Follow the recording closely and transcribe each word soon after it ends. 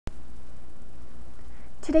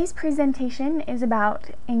Today's presentation is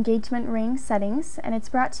about engagement ring settings, and it's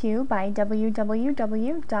brought to you by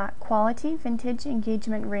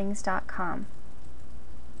www.qualityvintageengagement.rings.com.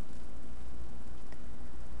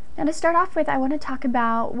 Now, to start off with, I want to talk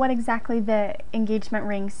about what exactly the engagement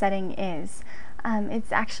ring setting is.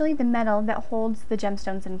 It's actually the metal that holds the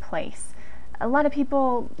gemstones in place. A lot of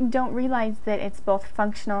people don't realize that it's both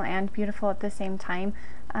functional and beautiful at the same time,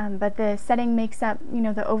 but the setting makes up,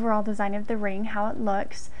 the overall design of the ring, how it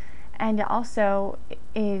looks, and it also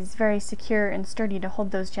is very secure and sturdy to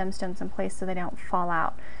hold those gemstones in place so they don't fall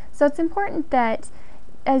out. So it's important that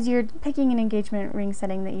as you're picking an engagement ring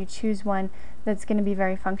setting that you choose one that's going to be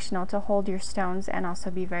very functional to hold your stones and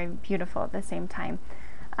also be very beautiful at the same time.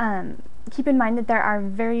 Keep in mind that there are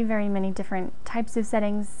very, very many different types of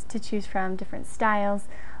settings to choose from, different styles,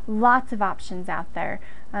 lots of options out there.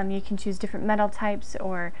 You can choose different metal types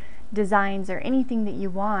or designs or anything that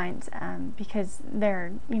you want because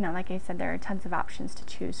there, like I said, there are tons of options to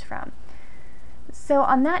choose from. So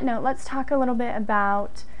on that note, let's talk a little bit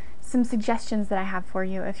about some suggestions that I have for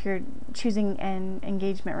you if you're choosing an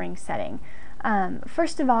engagement ring setting.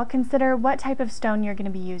 First of all, consider what type of stone you're going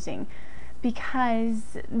to be using,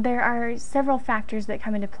 because there are several factors that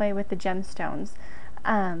come into play with the gemstones.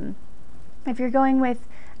 If you're going with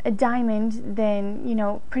a diamond, then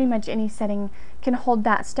pretty much any setting can hold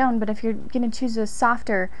that stone, but if you're going to choose a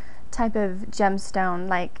softer type of gemstone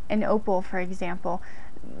like an opal, for example,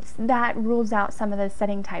 that rules out some of the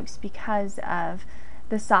setting types because of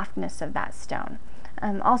the softness of that stone.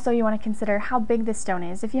 Also, you want to consider how big the stone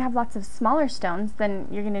is. If you have lots of smaller stones, then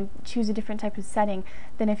you're going to choose a different type of setting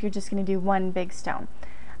than if you're just going to do one big stone.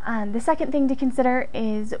 The second thing to consider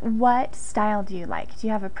is, what style do you like? Do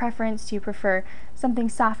you have a preference? Do you prefer something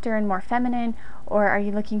softer and more feminine, or are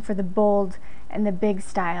you looking for the bold and the big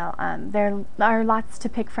style? There are lots to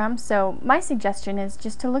pick from, so my suggestion is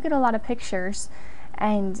just to look at a lot of pictures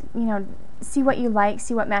and see what you like,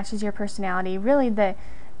 see what matches your personality. Really, the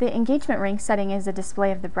engagement ring setting is a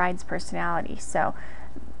display of the bride's personality, so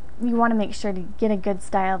you want to make sure to get a good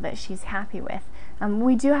style that she's happy with.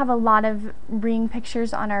 We do have a lot of ring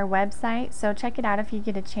pictures on our website, so check it out if you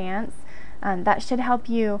get a chance. That should help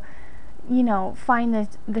you, find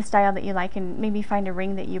the style that you like and maybe find a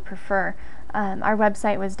ring that you prefer. Our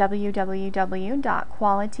website was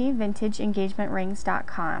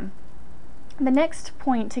www.qualityvintageengagement.rings.com. The next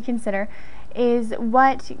point to consider is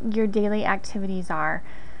what your daily activities are.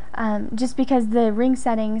 Just because the ring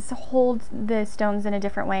settings hold the stones in a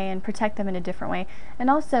different way and protect them in a different way, and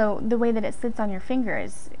also the way that it sits on your finger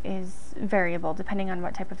is variable depending on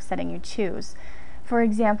what type of setting you choose. For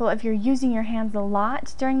example, if you're using your hands a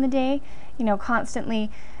lot during the day,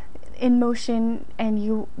 constantly in motion, and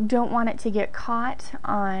you don't want it to get caught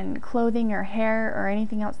on clothing or hair or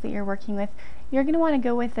anything else that you're working with, you're going to want to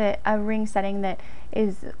go with a ring setting that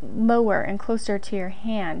is lower and closer to your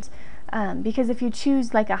hand. Because if you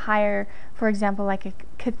choose like a higher, for example, like a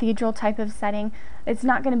cathedral type of setting, it's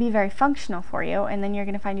not going to be very functional for you, and then you're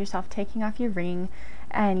going to find yourself taking off your ring,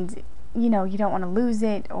 and you don't want to lose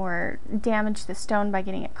it or damage the stone by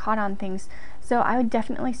getting it caught on things. So I would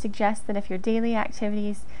definitely suggest that if your daily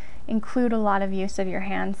activities include a lot of use of your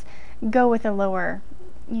hands, go with a lower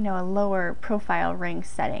profile ring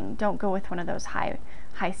setting. Don't go with one of those high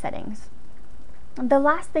settings. The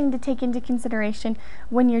last thing to take into consideration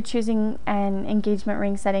when you're choosing an engagement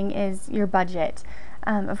ring setting is your budget.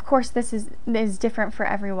 Of course, this is different for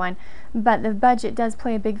everyone, but the budget does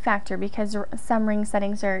play a big factor because some ring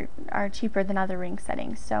settings are cheaper than other ring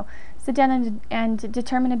settings. So sit down and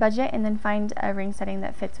determine a budget, and then find a ring setting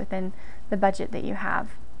that fits within the budget that you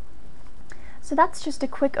have. So that's just a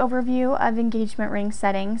quick overview of engagement ring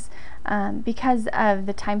settings. Because of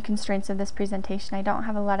the time constraints of this presentation, I don't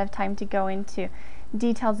have a lot of time to go into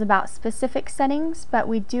details about specific settings, but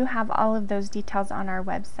we do have all of those details on our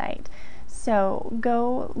website. So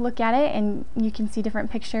go look at it, and you can see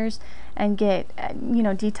different pictures and get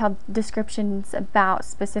detailed descriptions about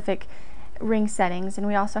specific ring settings. And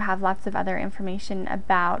we also have lots of other information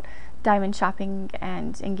about diamond shopping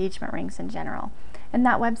and engagement rings in general. And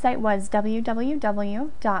that website was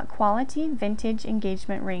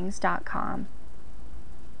www.qualityvintageengagement.rings.com.